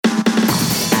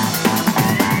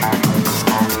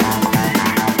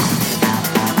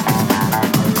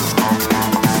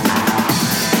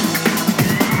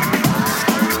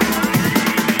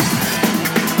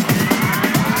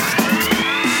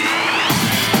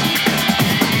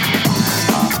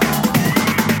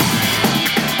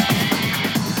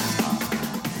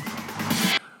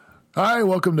Hi,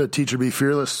 welcome to Teacher Be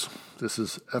Fearless. This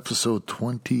is episode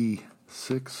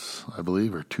 26, I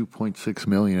believe, or 2.6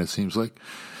 million, it seems like.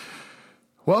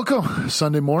 Welcome,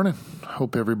 Sunday morning.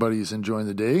 Hope everybody's enjoying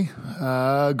the day.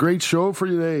 Great show for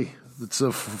you today. It's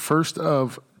the first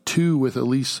of two with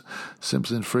Elise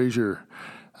Simpson-Fraser.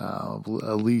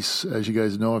 Elise, as you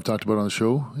guys know, I've talked about on the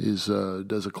show,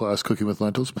 does a class cooking with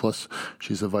lentils. Plus,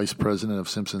 she's the vice president of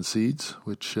Simpson Seeds,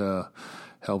 which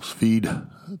helps feed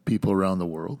people around the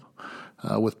world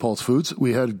with Pulse Foods.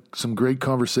 We had some great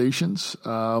conversations.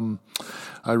 I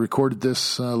recorded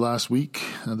this last week,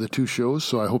 the two shows,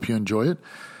 so I hope you enjoy it.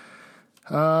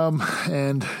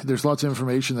 And there's lots of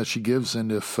information that she gives,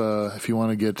 and if you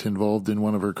want to get involved in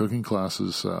one of her cooking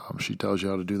classes, she tells you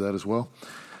how to do that as well.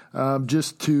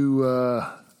 Just to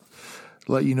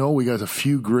let you know, we got a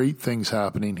few great things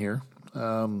happening here,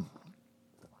 and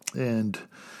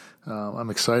I'm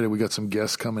excited. We got some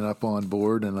guests coming up on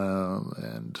board,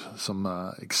 and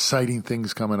some exciting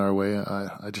things coming our way. I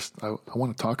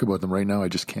want to talk about them right now. I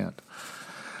just can't.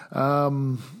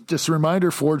 Just a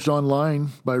reminder: Forged Online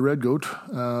by Red Goat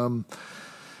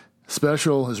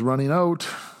special is running out.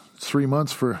 It's 3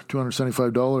 months for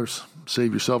 $275.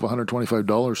 Save yourself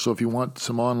 $125. So if you want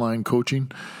some online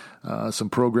coaching, some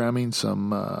programming,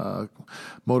 some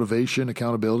motivation,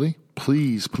 accountability,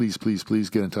 please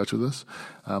get in touch with us.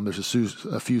 There's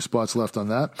a few spots left on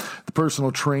that. The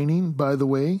personal training, by the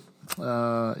way,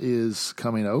 is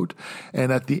coming out.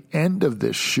 And at the end of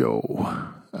this show,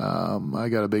 I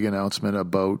got a big announcement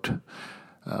about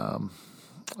a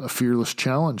Fearless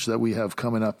Challenge that we have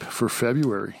coming up for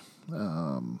February.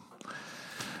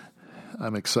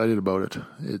 I'm excited about it.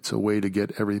 It's a way to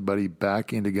get everybody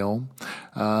back into going.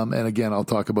 And again, I'll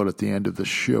talk about it at the end of the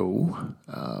show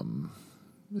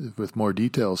with more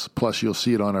details. Plus, you'll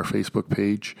see it on our Facebook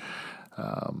page.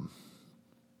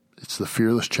 It's the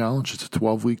Fearless Challenge. It's a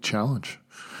 12-week challenge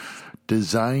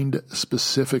designed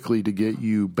specifically to get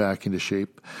you back into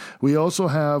shape. We also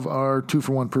have our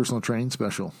 2-for-1 personal training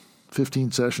special,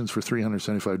 15 sessions for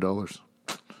 $375.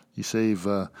 You save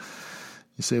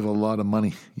a lot of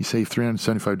money. You save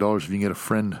 $375 if you can get a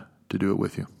friend to do it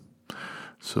with you.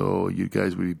 So you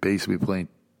guys would be basically paying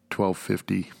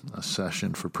 $1,250 a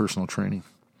session for personal training,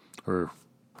 or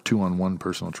 2-on-1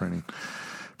 personal training.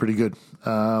 Pretty good.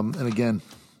 And again,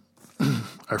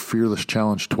 our Fearless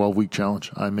Challenge, 12-week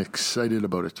challenge. I'm excited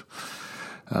about it.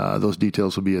 Those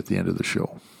details will be at the end of the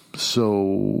show.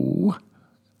 So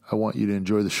I want you to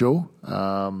enjoy the show.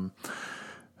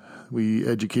 We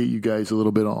educate you guys a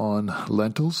little bit on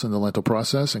lentils and the lentil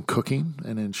process and cooking.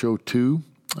 And in show 2,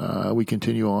 we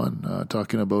continue on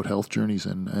talking about health journeys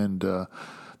and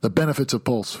the benefits of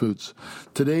Pulse Foods.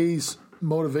 Today's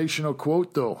motivational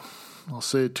quote, though, I'll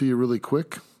say it to you really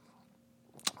quick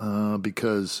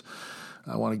because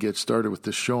I want to get started with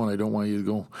this show and I don't want you to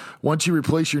go. Once you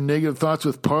replace your negative thoughts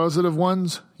with positive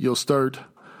ones, you'll start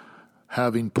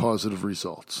having positive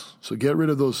results. So get rid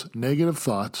of those negative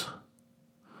thoughts.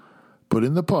 Put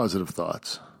in the positive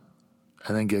thoughts,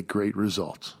 and then get great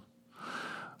results.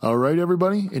 All right,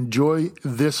 everybody, enjoy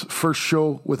this first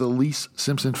show with Elise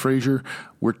Simpson-Fraser.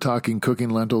 We're talking cooking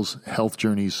lentils, health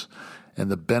journeys, and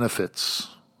the benefits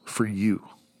for you.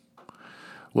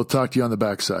 We'll talk to you on the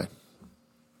backside.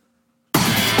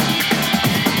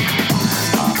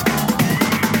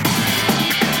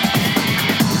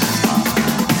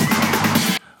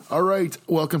 All right,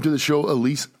 welcome to the show,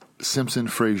 Elise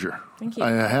Simpson-Fraser. Thank you.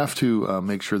 I have to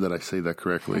make sure that I say that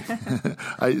correctly.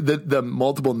 The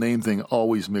multiple name thing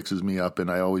always mixes me up,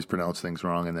 and I always pronounce things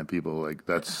wrong, and then people are like,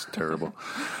 that's terrible.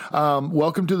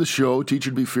 Welcome to the show,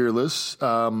 Teacher Be Fearless.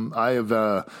 I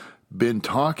have been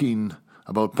talking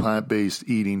about plant-based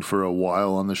eating for a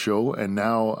while on the show, and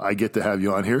now I get to have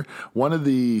you on here. One of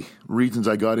the reasons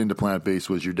I got into plant-based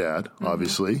was your dad,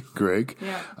 obviously, Greg.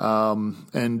 Yeah.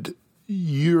 And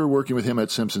you're working with him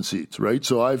at Simpson Seeds, right?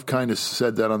 So I've kind of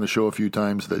said that on the show a few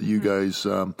times that you guys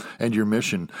and your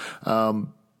mission,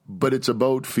 but it's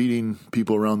about feeding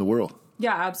people around the world.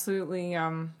 Yeah, absolutely.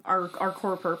 Our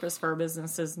core purpose for our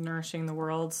business is nourishing the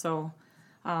world. So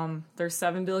there's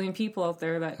 7 billion people out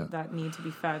there that need to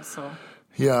be fed. So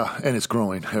yeah, and it's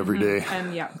growing every day.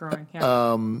 And growing.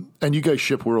 Yeah. And you guys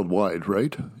ship worldwide,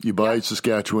 right? You buy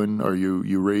Saskatchewan, or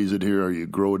you raise it here, or you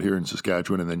grow it here in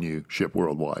Saskatchewan, and then you ship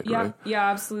worldwide, right? Yeah,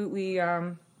 absolutely.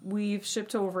 We've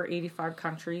shipped to over 85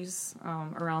 countries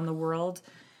around the world.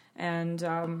 And,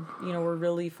 we're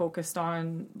really focused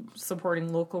on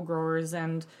supporting local growers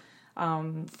and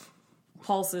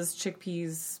pulses,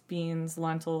 chickpeas, beans,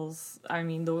 lentils. I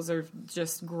mean, those are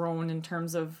just grown in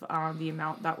terms of the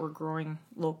amount that we're growing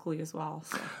locally as well.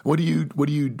 So.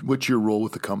 What's your role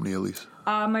with the company, Elise?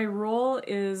 My role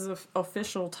is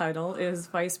official title is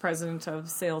Vice President of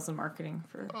Sales and Marketing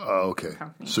for okay. the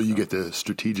company. So you get to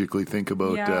strategically think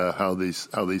about how these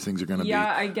things are going to be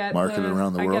marketed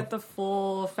around the world. I get the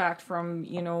full effect from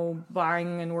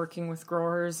buying and working with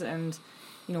growers and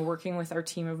working with our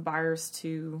team of buyers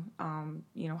to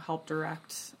help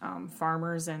direct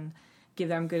farmers and give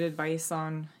them good advice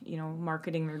on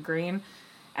marketing their grain.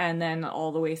 And then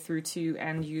all the way through to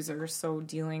end users, so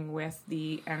dealing with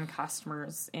the end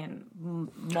customers in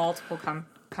multiple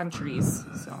countries.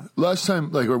 So last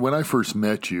time, or when I first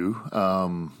met you,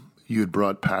 you had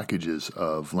brought packages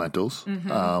of lentils.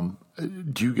 Mm-hmm.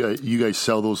 Do you guys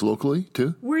sell those locally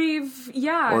too? Or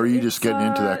are you just getting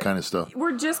into that kind of stuff?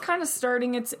 We're just kind of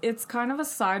starting. It's kind of a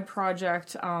side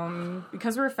project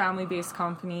because we're a family-based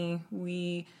company.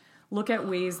 We look at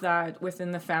ways that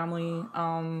within the family,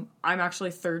 I'm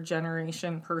actually third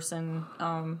generation person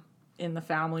in the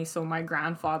family. So my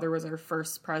grandfather was our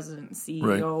first president and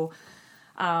CEO.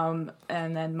 Right.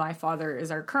 And then my father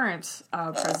is our current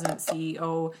president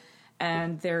CEO.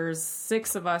 And there's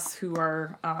 6 of us who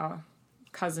are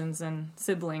cousins and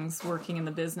siblings working in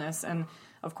the business. And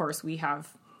of course we have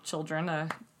children, a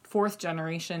 4th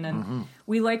generation. And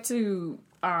we like to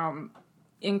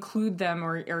include them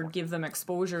or give them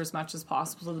exposure as much as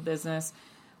possible to the business,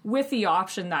 with the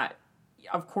option that,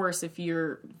 of course, if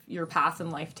your path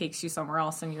in life takes you somewhere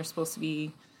else and you're supposed to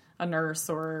be a nurse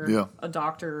or a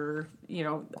doctor,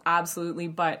 absolutely.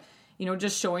 But,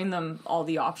 just showing them all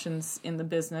the options in the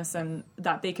business and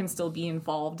that they can still be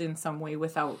involved in some way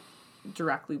without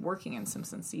directly working in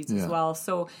Simpson Seeds as well.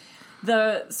 So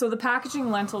the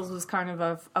packaging lentils was kind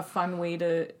of a fun way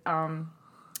to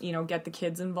get the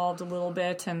kids involved a little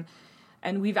bit,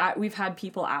 and we've had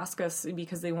people ask us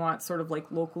because they want sort of like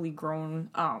locally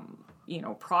grown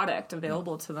product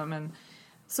available to them, and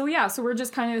so we're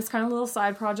just it's kind of a little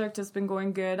side project. It's been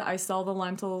going good. I sell the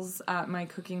lentils at my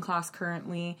cooking class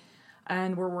currently,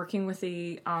 and we're working with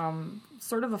a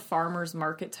sort of a farmer's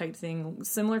market type thing,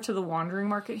 similar to the Wandering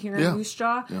Market here in Moose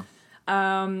Jaw,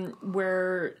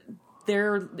 where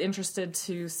they're interested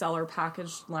to sell our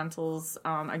packaged lentils,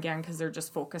 again, because they're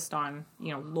just focused on,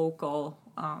 local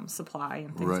supply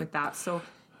and things like that. So,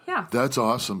 yeah. That's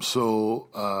awesome. So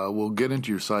we'll get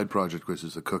into your side project, which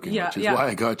is the cooking, which is why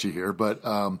I got you here. But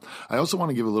I also want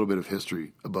to give a little bit of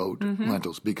history about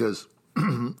lentils, because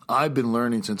I've been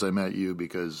learning since I met you,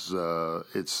 because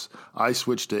I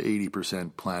switched to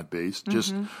 80% plant-based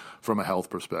just from a health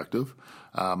perspective.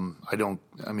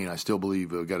 I still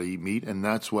believe I've got to eat meat. And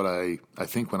that's what I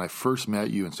think when I first met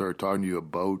you and started talking to you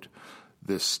about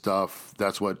this stuff,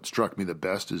 that's what struck me the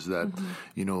best, is that,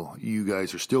 you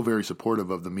guys are still very supportive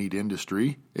of the meat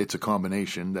industry. It's a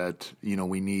combination that,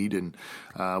 we need. And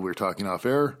we were talking off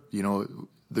air,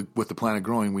 with the planet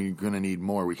growing, we're going to need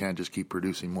more. We can't just keep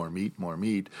producing more meat.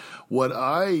 What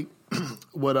I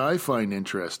find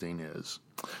interesting is,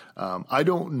 I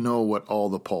don't know what all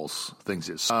the pulse things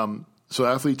is. So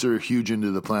athletes are huge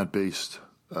into the plant-based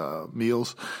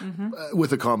meals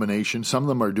with a combination. Some of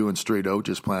them are doing straight out,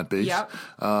 just plant-based.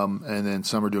 And then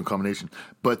some are doing combination.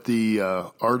 But the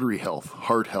artery health,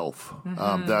 heart health,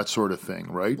 that sort of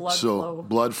thing, right?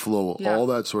 Blood flow, all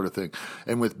that sort of thing.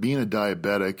 And with being a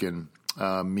diabetic and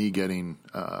me getting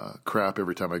crap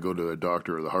every time I go to a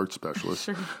doctor or the heart specialist,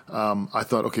 I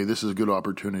thought, okay, this is a good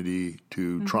opportunity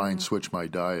to try and switch my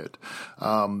diet.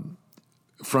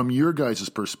 From your guys'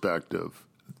 perspective,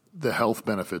 the health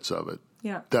benefits of it,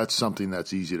 that's something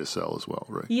that's easy to sell as well,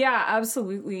 right? Yeah,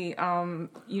 absolutely.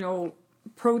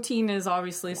 Protein is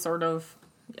obviously sort of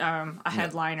a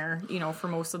headliner, for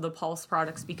most of the pulse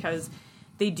products, because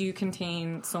they do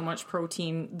contain so much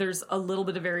protein. There's a little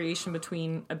bit of variation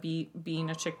between a bean,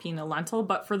 a chickpea, and a lentil,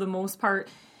 but for the most part,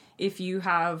 if you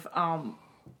have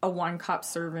a 1 cup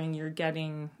serving, you're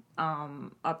getting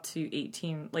up to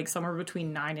 18, like somewhere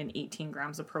between 9 and 18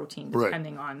 grams of protein,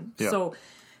 depending on. So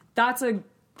that's a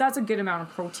good amount of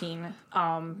protein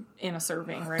in a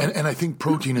serving, right? And I think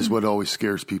protein is what always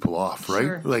scares people off,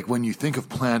 right? Like when you think of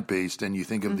plant-based and you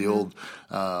think of the old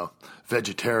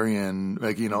vegetarian,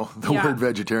 the word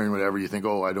vegetarian, whatever, you think,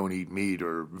 oh, I don't eat meat,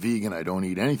 or vegan, I don't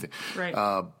eat anything. Right.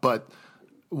 But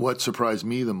what surprised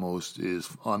me the most is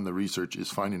on the research is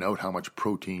finding out how much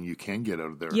protein you can get out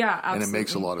of there. Yeah, absolutely. And it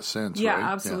makes a lot of sense, right?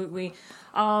 Yeah, absolutely.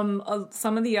 Some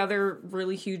of the other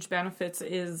really huge benefits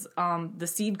is the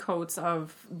seed coats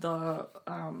of the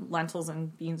lentils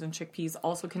and beans and chickpeas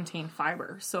also contain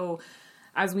fiber. So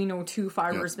as we know too,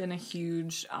 fiber has been a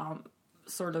huge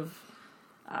sort of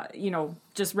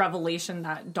just revelation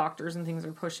that doctors and things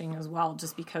are pushing as well,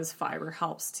 just because fiber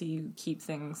helps to keep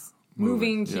things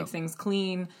moving, keep things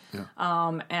clean.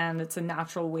 Yeah. And it's a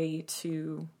natural way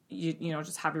to,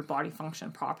 just have your body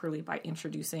function properly by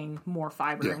introducing more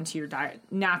fiber into your diet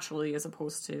naturally, as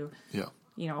opposed to,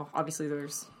 obviously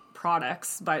there's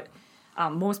products, but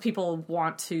most people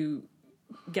want to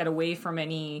get away from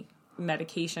any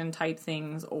medication type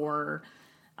things or,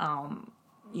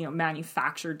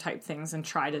 manufactured type things and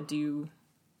try to do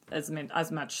as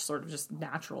much sort of just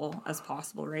natural as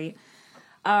possible, right?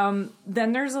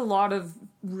 Then there's a lot of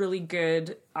really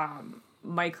good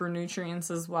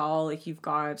micronutrients as well. Like you've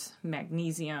got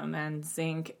magnesium and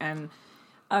zinc, and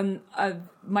a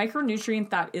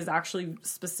micronutrient that is actually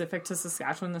specific to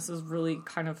Saskatchewan, this is really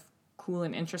kind of cool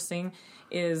and interesting,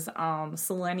 is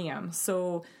selenium.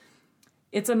 So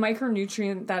it's a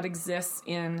micronutrient that exists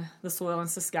in the soil in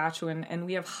Saskatchewan, and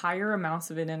we have higher amounts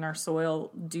of it in our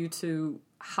soil due to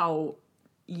how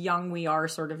young we are,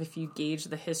 sort of, if you gauge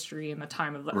the history and the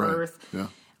time of the earth. Yeah.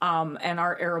 And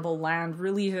our arable land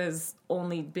really has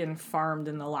only been farmed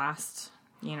in the last,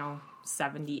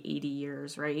 70, 80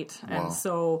 years, right? Wow. And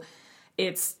so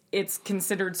it's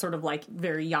considered sort of like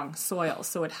very young soil.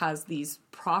 So it has these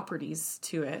properties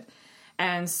to it.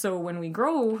 And so when we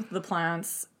grow the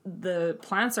plants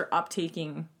are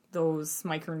uptaking those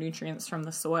micronutrients from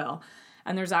the soil.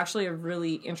 And there's actually a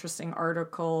really interesting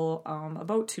article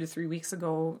about 2 to 3 weeks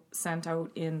ago sent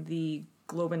out in the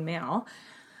Globe and Mail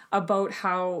about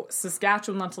how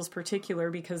Saskatchewan lentils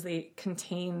particular, because they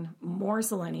contain more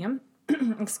selenium,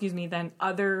 than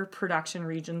other production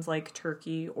regions like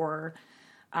Turkey or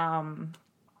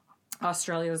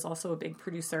Australia is also a big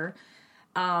producer.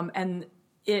 And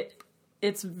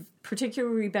it's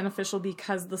particularly beneficial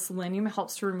because the selenium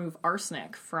helps to remove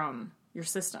arsenic from your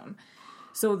system.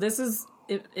 So this is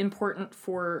important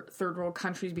for third world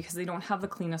countries because they don't have the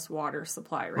cleanest water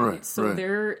supply, right? So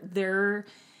they're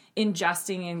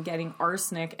ingesting and getting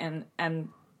arsenic and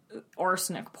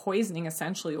arsenic poisoning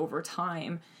essentially over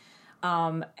time.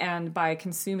 And by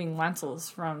consuming lentils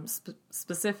from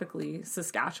specifically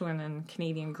Saskatchewan and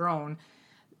Canadian grown,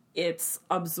 it's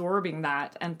absorbing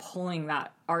that and pulling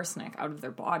that arsenic out of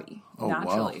their body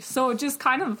naturally. Wow. So just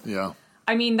kind of,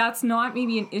 I mean, that's not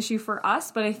maybe an issue for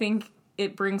us, but I think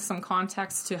it brings some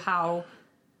context to how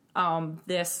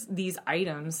these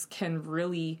items can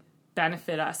really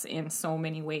benefit us in so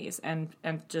many ways, and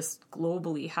just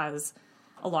globally has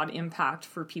a lot of impact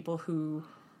for people who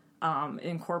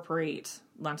incorporate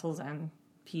lentils and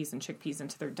peas and chickpeas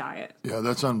into their diet. Yeah,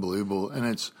 that's unbelievable. And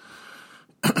it's,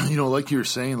 like you're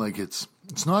saying, like it's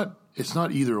not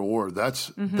either or.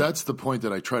 That's the point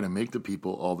that I try to make to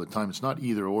people all the time. It's not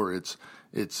either or. It's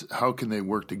how can they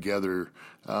work together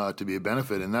to be a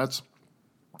benefit. And that's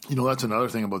another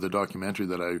thing about the documentary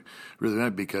that I really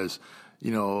meant, because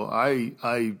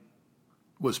I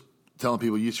was telling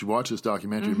people you should watch this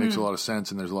documentary. It makes a lot of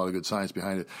sense, and there's a lot of good science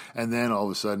behind it. And then all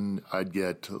of a sudden, I'd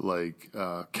get like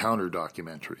counter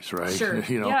documentaries, right? Sure.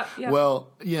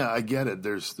 Well, yeah, I get it.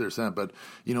 There's that, but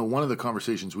one of the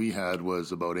conversations we had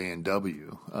was about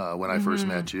A&W when I first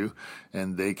met you,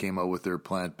 and they came out with their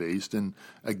plant-based. And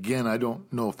again, I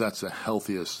don't know if that's the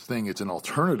healthiest thing. It's an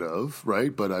alternative,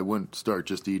 right? But I wouldn't start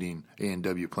just eating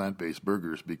A&W plant-based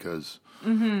burgers because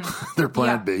they're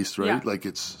plant-based, right? Yeah. Like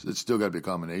it's still got to be a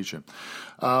combination.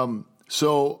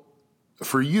 So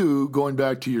for you, going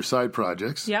back to your side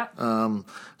projects,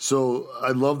 so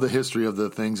I love the history of the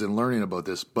things and learning about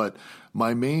this, but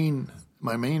my main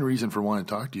reason for wanting to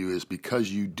talk to you is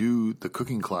because you do the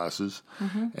cooking classes,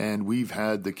 and we've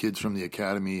had the kids from the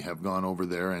academy have gone over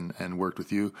there and worked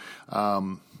with you.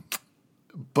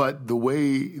 But the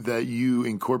way that you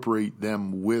incorporate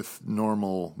them with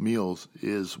normal meals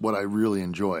is what I really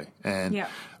enjoy. And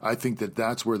I think that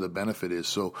that's where the benefit is.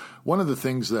 So one of the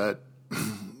things that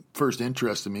first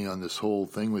interested me on this whole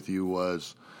thing with you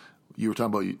was you were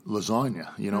talking about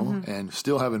lasagna, and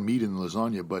still having meat in the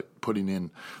lasagna, but putting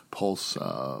in pulse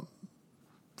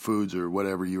foods or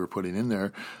whatever you were putting in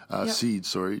there,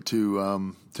 seeds,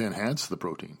 to enhance the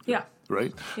protein. Yeah.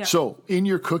 Right? Yeah. So in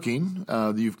your cooking,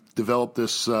 you've developed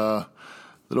this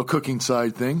little cooking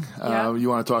side thing. You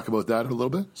want to talk about that a little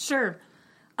bit? Sure.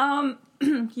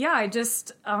 I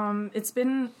just, it's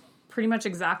been pretty much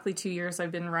exactly 2 years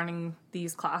I've been running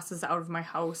these classes out of my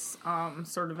house,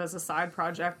 sort of as a side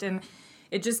project. And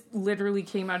it just literally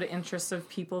came out of interest of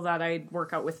people that I'd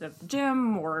work out with at the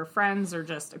gym, or friends, or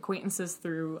just acquaintances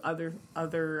through other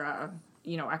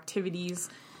activities.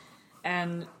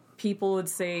 And people would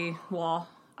say, well,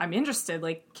 I'm interested.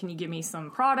 Like, can you give me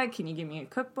some product? Can you give me a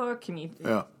cookbook? Can you?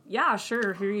 Yeah,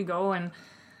 sure. Here you go. And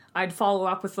I'd follow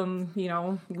up with them,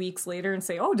 weeks later and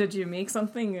say, "Oh, did you make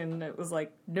something?" And it was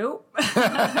like, "Nope."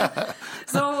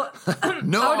 So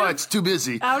no, it's too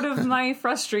busy. Out of my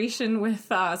frustration with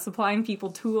supplying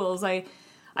people tools, I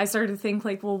started to think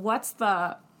like, well, what's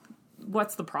the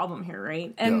problem here,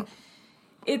 right? And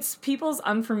it's people's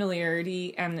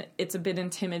unfamiliarity, and it's a bit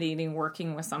intimidating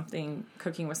cooking with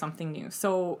something new.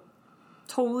 So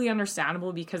totally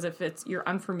understandable, because if you're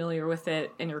unfamiliar with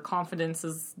it and your confidence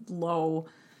is low,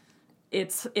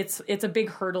 it's a big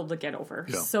hurdle to get over.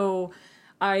 Yeah. So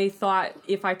I thought,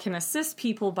 if I can assist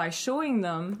people by showing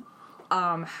them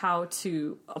how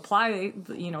to apply,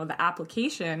 the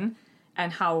application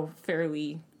and how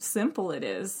fairly simple it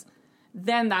is,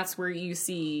 then that's where you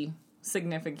see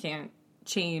significant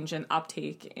change and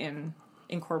uptake in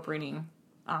incorporating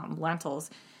lentils.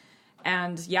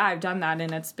 And yeah, I've done that,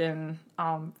 and it's been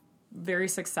very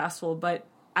successful. But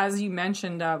as you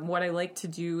mentioned, what I like to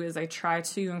do is I try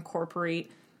to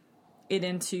incorporate it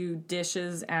into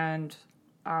dishes and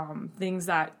things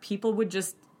that people would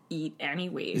just eat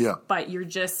anyways. Yeah. But you're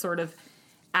just sort of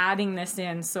adding this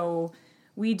in. So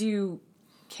we do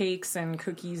cakes and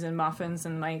cookies and muffins.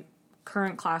 In my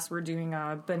current class, we're doing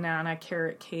a banana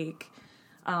carrot cake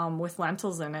with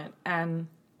lentils in it. And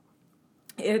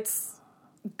it's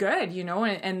good,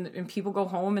 and people go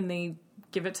home and they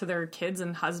give it to their kids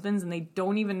and husbands, and they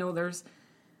don't even know there's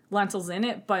lentils in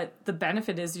it. But the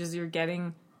benefit is you're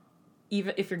getting,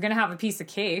 even if you're going to have a piece of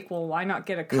cake, well, why not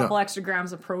get a couple extra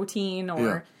grams of protein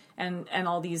and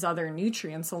all these other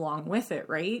nutrients along with it,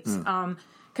 right?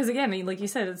 Because again, like you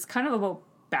said, it's kind of about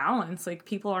balance. Like,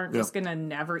 people aren't just going to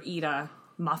never eat a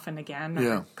muffin again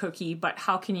or a cookie, but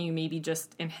how can you maybe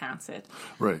just enhance it?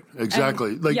 Right,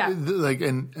 exactly.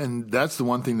 And that's the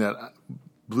one thing that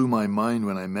blew my mind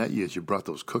when I met you, is you brought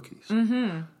those cookies.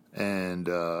 Mm-hmm. And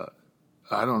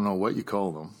I don't know what you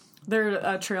call them. They're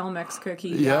a trail mix cookie.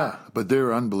 Yeah, but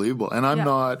they're unbelievable. And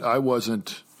I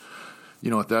wasn't,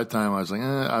 at that time I was like,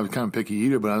 I was kind of picky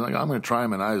eater, but I was like, I'm going to try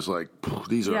them. And I was like,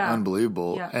 these are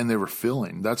unbelievable. Yeah. And they were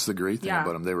filling. That's the great thing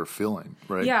about them. They were filling,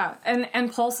 right? Yeah.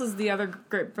 And Pulse is the other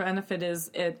great benefit,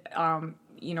 is it,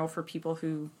 for people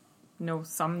who know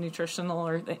some nutritional,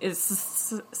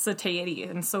 is satiety.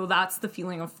 And so that's the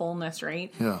feeling of fullness,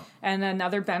 right? Yeah. And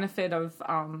another benefit of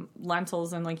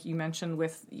lentils, and like you mentioned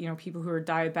with, people who are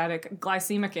diabetic,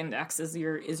 glycemic index is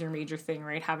your major thing,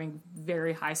 right? Having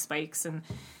very high spikes and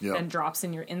drops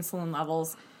in your insulin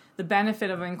levels. The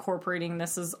benefit of incorporating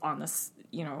this is on this,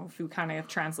 if you kind of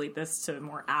translate this to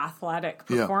more athletic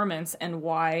performance, and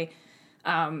why,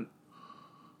 high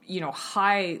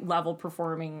level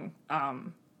performing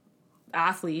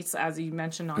athletes, as you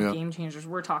mentioned on Game Changers,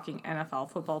 we're talking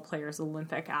NFL football players,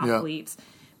 Olympic athletes,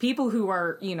 people who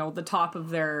are, the top of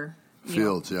their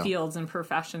fields and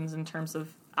professions in terms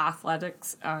of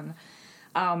athletics.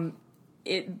 When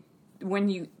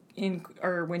you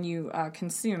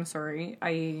consume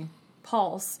a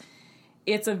Pulse,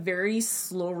 it's a very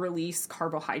slow release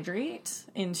carbohydrate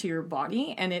into your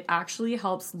body, and it actually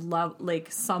helps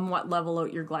somewhat level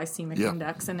out your glycemic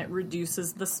index, and it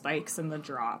reduces the spikes and the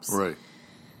drops. Right.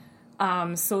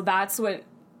 So that's what,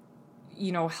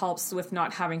 helps with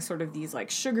not having sort of these like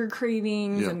sugar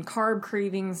cravings and carb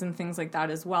cravings and things like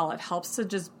that as well. It helps to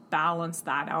just balance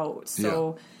that out.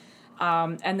 So,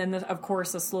 and then of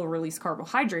course, a slow release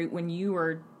carbohydrate, when you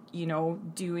are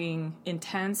doing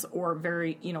intense or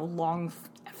very, long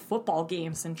football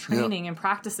games and training and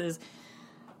practices,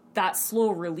 that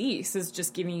slow release is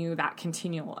just giving you that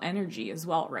continual energy as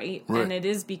well, right? And it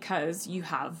is because you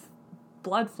have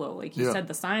blood flow. Like you said,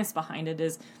 the science behind it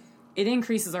is it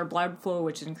increases our blood flow,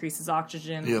 which increases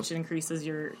oxygen, which increases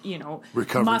your,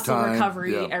 muscle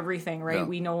recovery, everything, right?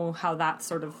 We know how that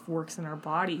sort of works in our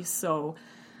body. So,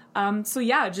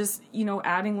 just,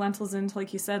 adding lentils into,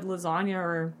 like you said, lasagna,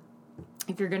 or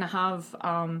if you're going to have,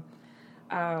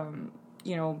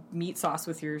 meat sauce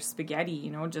with your spaghetti,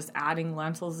 just adding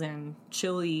lentils in,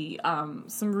 chili,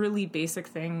 some really basic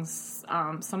things.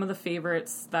 Some of the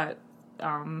favorites that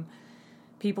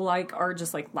people like are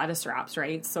just like lettuce wraps,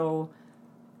 right? So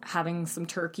having some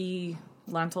turkey,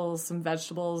 lentils, some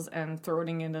vegetables, and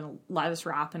throwing it in a lettuce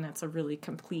wrap, and it's a really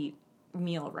complete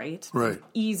meal, right? Right.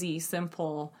 Easy,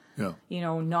 simple. Yeah.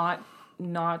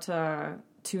 Not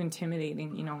too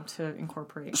intimidating, to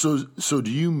incorporate. So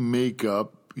do you make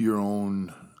up your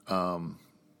own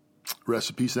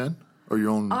recipes then, or your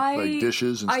own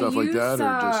dishes and stuff like that,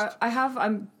 or just? I have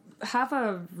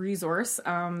a resource.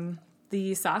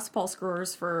 The SAS Pulse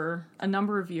growers for a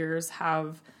number of years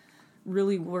have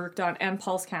really worked on, and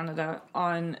Pulse Canada,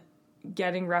 on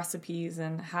getting recipes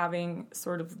and having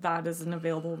sort of that as an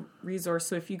available resource.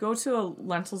 So if you go to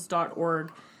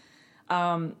lentils.org,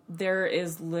 There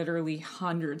is literally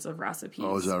hundreds of recipes.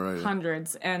 Oh, is that right?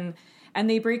 Hundreds. And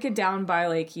they break it down by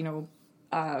like,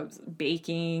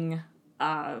 baking,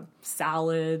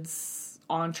 salads,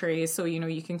 entrees. So,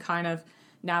 you can kind of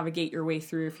navigate your way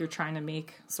through if you're trying to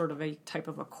make sort of a type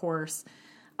of a course.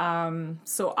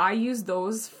 So I use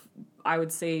those, I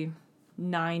would say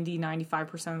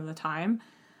 95% of the time.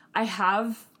 I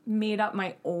have made up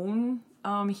my own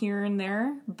here and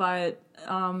there, but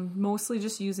mostly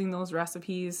just using those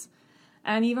recipes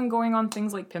and even going on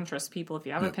things like Pinterest. People, if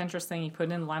you have a Pinterest thing, you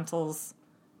put in lentils,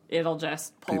 it'll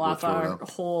just pull up a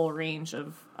whole range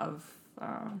of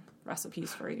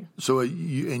recipes for you. So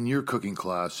in your cooking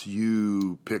class,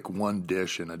 you pick one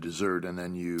dish and a dessert, and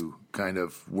then you kind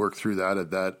of work through that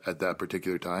at that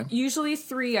particular time? Usually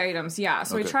 3 items, yeah.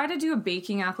 So I try to do a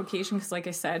baking application because, like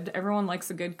I said, everyone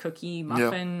likes a good cookie,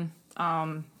 muffin,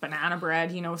 banana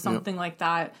bread, something like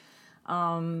that.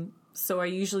 So I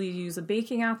usually use a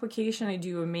baking application. I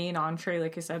do a main entree,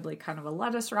 like I said, like kind of a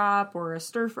lettuce wrap or a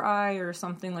stir fry or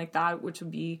something like that, which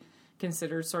would be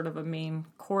considered sort of a main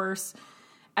course.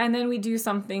 And then we do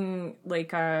something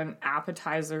like an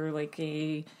appetizer, like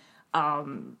a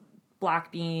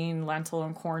black bean, lentil,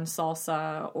 and corn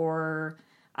salsa, or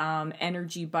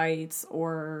energy bites,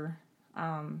 or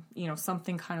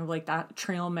something kind of like that.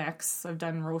 Trail mix. I've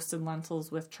done roasted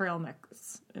lentils with trail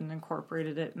mix and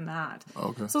incorporated it in that.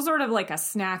 Okay. So sort of like a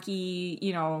snacky,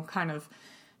 kind of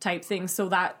type thing. So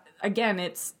that, again,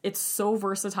 it's so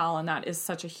versatile, and that is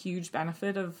such a huge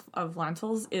benefit of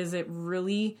lentils, is it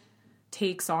really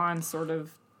takes on sort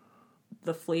of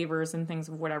the flavors and things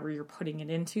of whatever you're putting it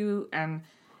into, and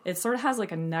it sort of has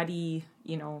like a nutty,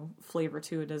 flavor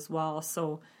to it as well.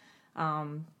 So,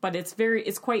 but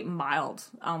it's quite mild.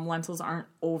 Lentils aren't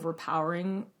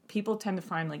overpowering. People tend to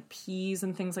find like peas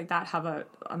and things like that have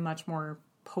a much more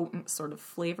potent sort of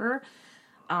flavor.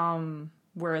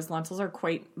 Whereas lentils are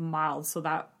quite mild, so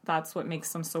that's what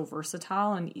makes them so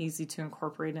versatile and easy to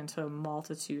incorporate into a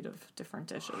multitude of different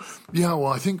dishes. Yeah,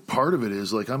 well, I think part of it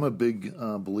is, like, I'm a big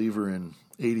believer in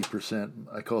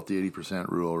 80%. I call it the 80%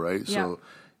 rule, right? Yeah. So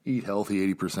eat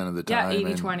healthy 80% of the time. Yeah,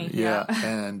 80-20. Yeah.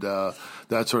 And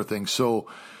that sort of thing. So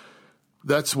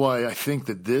that's why I think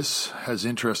that this has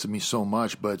interested me so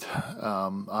much, but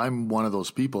I'm one of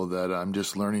those people that I'm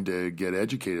just learning to get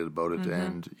educated about it,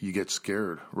 and you get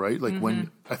scared, right? Like when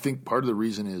I think part of the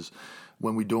reason is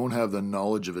when we don't have the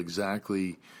knowledge of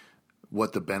exactly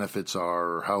what the benefits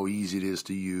are, or how easy it is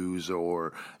to use,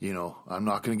 or, I'm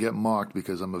not going to get mocked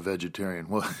because I'm a vegetarian.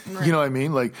 Well, right. You know what I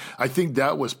mean? Like, I think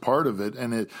that was part of it,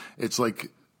 and it's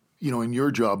like, in your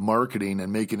job, marketing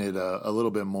and making it a little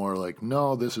bit more like,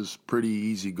 no, this is pretty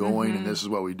easy going and this is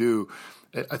what we do.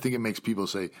 I think it makes people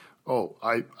say, oh,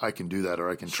 I can do that, or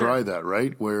I can try that,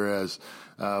 right? Whereas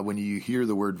when you hear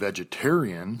the word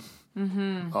vegetarian,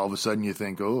 all of a sudden you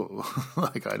think, oh,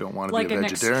 like I don't want to be a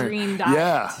vegetarian. Extreme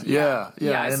diet. Yeah.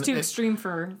 It's too extreme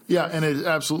for and it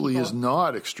absolutely is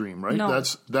not extreme, right? No.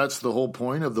 That's the whole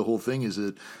point of the whole thing, is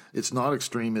that it's not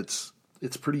extreme.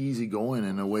 It's pretty easy going,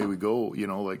 and away we go,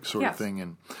 like sort of thing.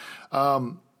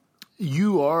 And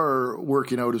you are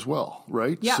working out as well,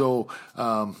 right? Yeah. So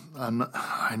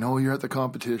I know you're at the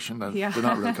competition, but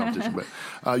not really competition,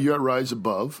 but you're at Rise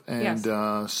Above,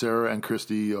 and Sarah and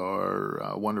Christy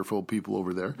are wonderful people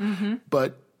over there.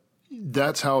 But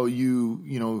that's how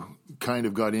you kind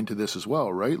of got into this as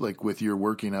well, right? Like with your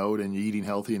working out and eating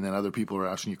healthy, and then other people are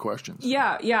asking you questions.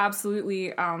 Yeah,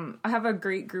 absolutely. I have a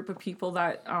great group of people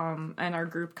that, and our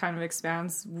group kind of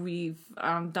expands. We've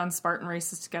done Spartan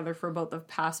races together for about the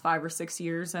past 5 or 6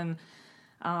 years, and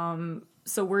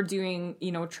so we're doing,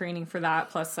 training for that.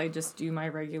 Plus, I just do my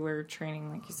regular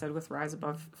training, like you said, with Rise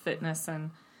Above Fitness,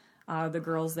 and the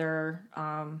girls there,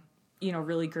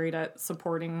 really great at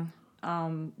supporting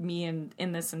me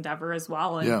in this endeavor as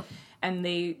well. And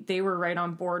they were right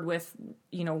on board with,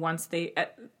 once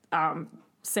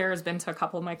Sarah's been to a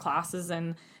couple of my classes,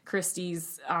 and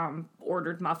Christy's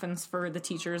ordered muffins for the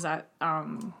teachers at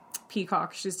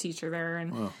Peacock. She's a teacher there.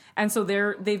 And so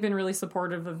they've been really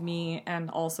supportive of me,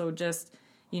 and also just,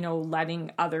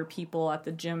 letting other people at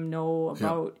the gym know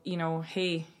about,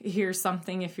 hey, here's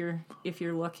something if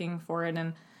you're looking for it.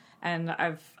 And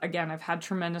I've had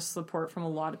tremendous support from a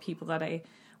lot of people that I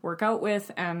work out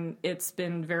with, and it's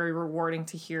been very rewarding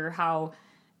to hear how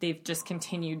they've just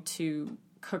continued to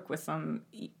cook with them,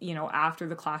 after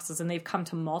the classes, and they've come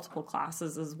to multiple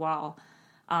classes as well.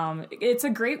 It's a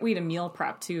great way to meal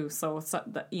prep too. So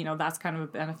that's kind of a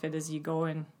benefit as you go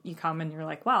and you come and you're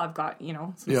like, wow, I've got,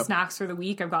 some snacks for the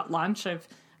week. I've got lunch. I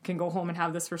can go home and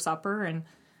have this for supper. And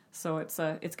so it's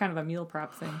kind of a meal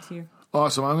prep thing too.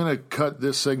 Awesome. I'm going to cut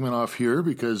this segment off here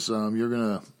because you're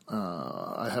going to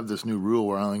I have this new rule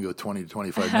where I only go 20 to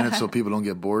 25 minutes so people don't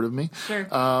get bored of me. Sure.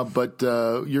 But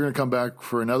you're going to come back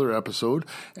for another episode,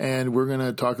 and we're going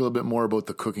to talk a little bit more about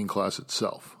the cooking class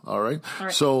itself. All right? All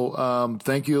right. So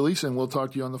thank you, Elise, and we'll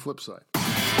talk to you on the flip side.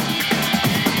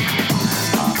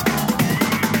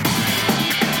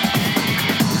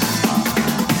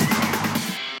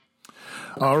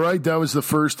 All right, that was the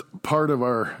first part of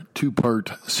our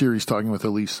two-part series talking with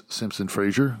Elise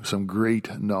Simpson-Fraser. Some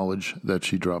great knowledge that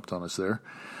she dropped on us there.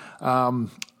 Come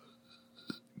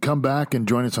back and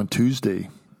join us on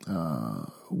Tuesday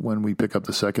when we pick up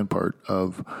the second part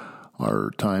of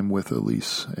our time with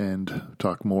Elise and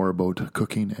talk more about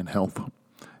cooking and health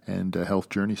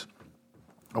journeys.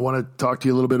 I want to talk to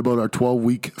you a little bit about our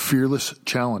 12-week Fearless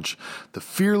Challenge, the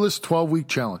Fearless 12-week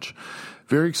Challenge.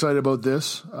 Very excited about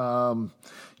this.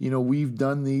 We've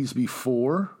done these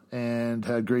before and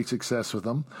had great success with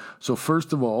them. So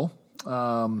first of all,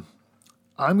 I'm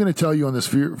going to tell you on this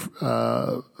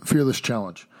Fearless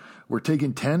Challenge, we're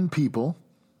taking 10 people,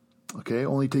 okay,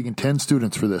 only taking 10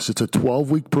 students for this. It's a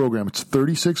 12-week program. It's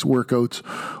 36 workouts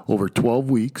over 12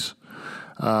 weeks.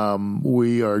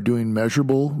 We are doing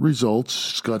measurable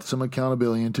results. It's got some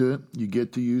accountability into it. You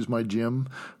get to use my gym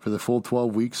for the full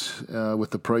 12 weeks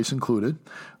with the price included.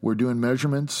 We're doing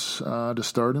measurements to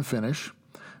start and finish.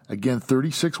 Again,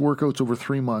 36 workouts over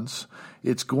 3 months.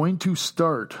 It's going to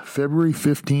start February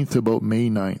 15th to about May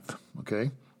 9th, okay?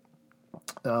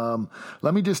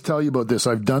 Let me just tell you about this.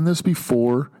 I've done this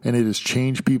before, and it has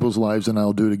changed people's lives, and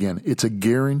I'll do it again. It's a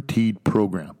guaranteed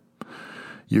program.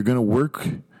 You're going to work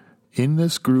in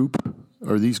this group,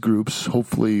 or these groups,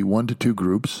 hopefully 1 to 2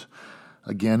 groups.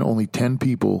 Again, only 10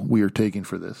 people we are taking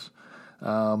for this.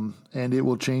 And it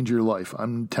will change your life.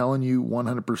 I'm telling you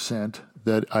 100%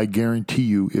 that I guarantee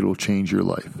you it'll change your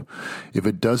life. If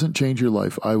it doesn't change your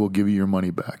life, I will give you your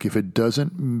money back. If it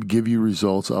doesn't give you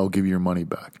results, I'll give you your money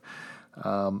back.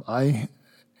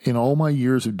 In all my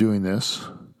years of doing this,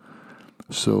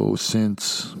 so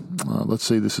since, let's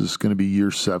say this is going to be year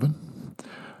 7,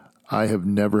 I have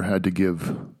never had to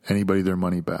give anybody their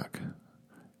money back.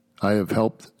 I have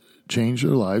helped change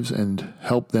their lives and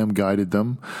helped them, guided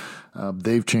them.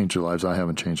 They've changed their lives. I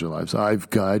haven't changed their lives. I've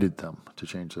guided them to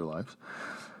change their lives.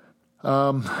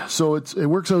 So it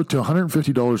works out to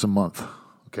 $150 a month.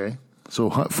 Okay, so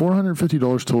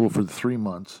 $450 total for the 3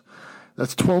 months.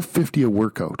 That's $1,250 a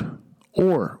workout,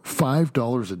 or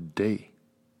 $5 a day.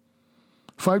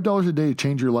 $5 a day to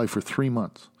change your life for 3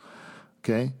 months.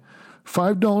 Okay.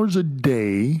 $5 a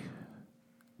day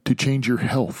to change your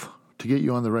health, to get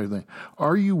you on the right thing.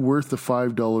 Are you worth the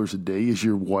 $5 a day? Is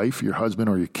your wife, your husband,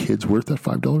 or your kids worth that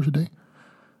 $5 a day?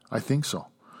 I think so.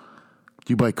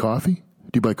 Do you buy coffee?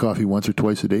 Do you buy coffee once or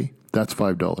twice a day? That's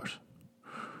 $5.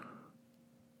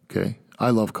 Okay?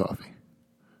 I love coffee.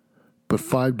 But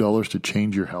 $5 to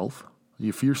change your health?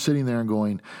 If you're sitting there and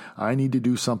going, I need to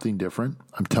do something different,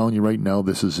 I'm telling you right now,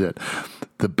 this is it.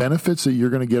 The benefits that you're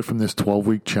going to get from this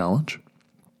 12-week challenge,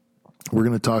 we're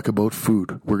going to talk about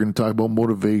food. We're going to talk about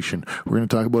motivation. We're going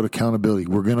to talk about accountability.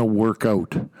 We're going to work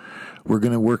out. We're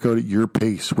going to work out at your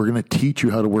pace. We're going to teach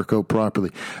you how to work out properly.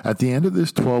 At the end of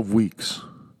this 12 weeks,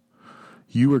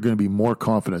 you are going to be more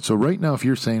confident. So right now, if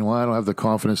you're saying, well, I don't have the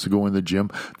confidence to go in the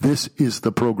gym, this is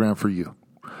the program for you.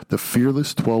 The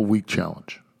Fearless 12-Week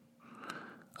Challenge.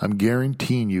 I'm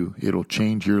guaranteeing you it'll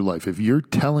change your life. If you're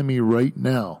telling me right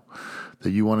now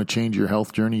that you want to change your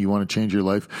health journey, you want to change your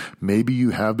life, maybe you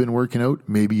have been working out,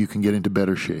 maybe you can get into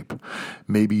better shape.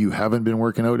 Maybe you haven't been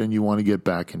working out and you want to get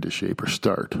back into shape or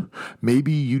start.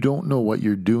 Maybe you don't know what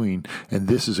you're doing, and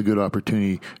this is a good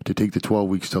opportunity to take the 12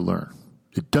 weeks to learn.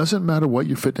 It doesn't matter what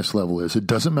your fitness level is. It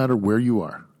doesn't matter where you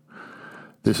are.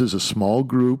 This is a small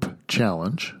group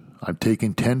challenge. I'm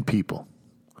taking 10 people.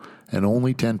 And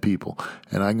only 10 people.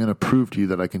 And I'm going to prove to you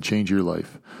that I can change your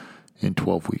life in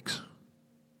 12 weeks.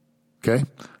 Okay?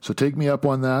 So take me up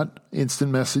on that.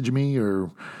 Instant message me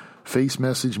or face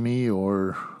message me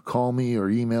or call me or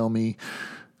email me.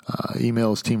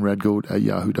 Email is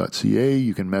teamredgoat@yahoo.ca.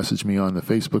 You can message me on the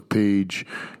Facebook page.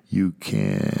 You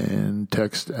can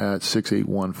text at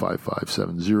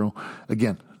 681-5570.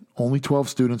 Again, only 12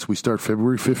 students. We start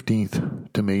February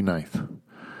 15th to May 9th.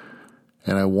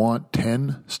 And I want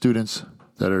 10 students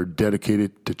that are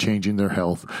dedicated to changing their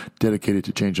health, dedicated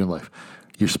to changing life.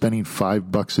 You're spending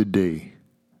 $5 a day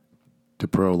to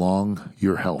prolong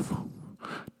your health,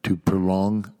 to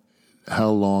prolong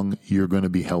how long you're going to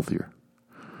be healthier.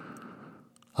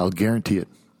 I'll guarantee it.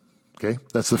 Okay?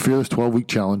 That's the Fearless 12-Week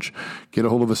Challenge. Get a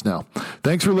hold of us now.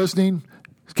 Thanks for listening.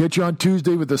 Catch you on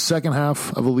Tuesday with the second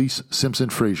half of Elise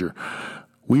Simpson-Fraser.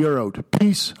 We are out.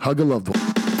 Peace. Hug a loved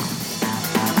one.